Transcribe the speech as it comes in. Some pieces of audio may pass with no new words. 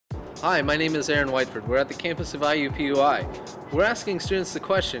Hi, my name is Aaron Whiteford. We're at the campus of IUPUI. We're asking students the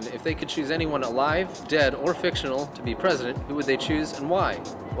question, if they could choose anyone alive, dead, or fictional to be president, who would they choose and why?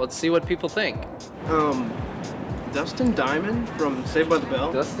 Well, let's see what people think. Dustin Diamond from Saved by the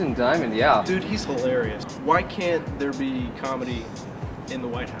Bell? Dustin Diamond, yeah. Dude, he's hilarious. Why can't there be comedy in the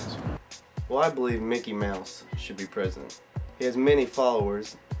White House? Well, I believe Mickey Mouse should be president. He has many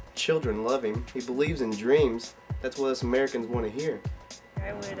followers. Children love him. He believes in dreams. That's what us Americans want to hear.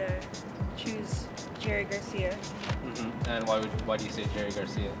 I would choose Jerry Garcia. And why do you say Jerry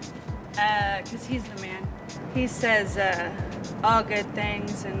Garcia? Because he's the man. He says all good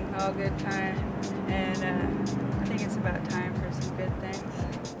things and all good time, and I think it's about time for some good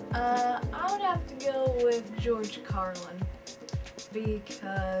things. I would have to go with George Carlin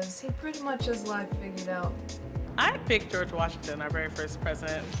because he pretty much has life figured out. I'd pick George Washington, our very first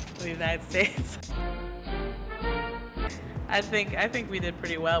president of the United States. I think we did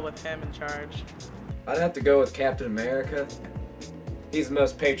pretty well with him in charge. I'd have to go with Captain America. He's the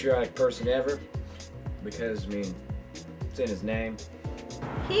most patriotic person ever because, I mean, it's in his name.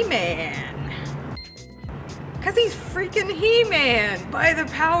 He-Man. Because he's freaking He-Man by the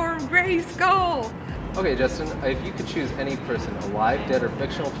power of Grayskull. Okay, Justin, if you could choose any person, alive, dead, or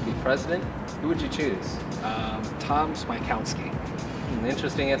fictional, to be president, who would you choose? Tom Smikowski. An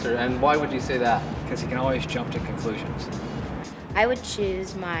interesting answer. And why would you say that? Because he can always jump to conclusions. I would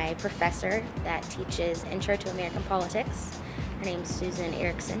choose my professor that teaches Intro to American Politics. Her name's Susan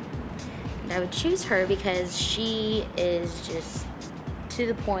Erickson. And I would choose her because she is just to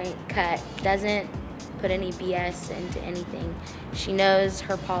the point, cut, doesn't put any BS into anything. She knows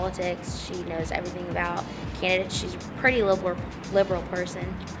her politics, she knows everything about candidates. She's a pretty liberal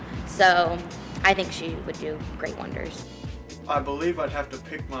person. So I think she would do great wonders. I believe I'd have to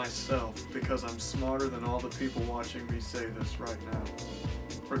pick myself because I'm smarter than all the people watching me say this right now,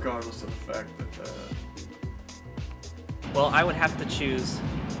 regardless of the fact that Well, I would have to choose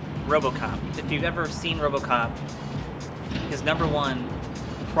RoboCop. If you've ever seen RoboCop, his number one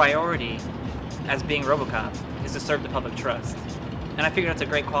priority as being RoboCop is to serve the public trust. And I figure that's a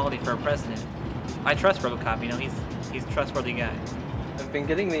great quality for a president. I trust RoboCop, you know, he's a trustworthy guy. I've been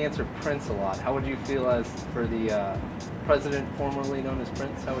getting the answer Prince a lot. How would you feel as for the president formerly known as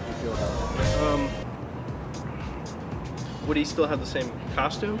Prince? How would you feel about that? Would he still have the same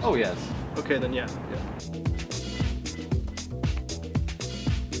costumes? Oh, yes. Okay, then yeah.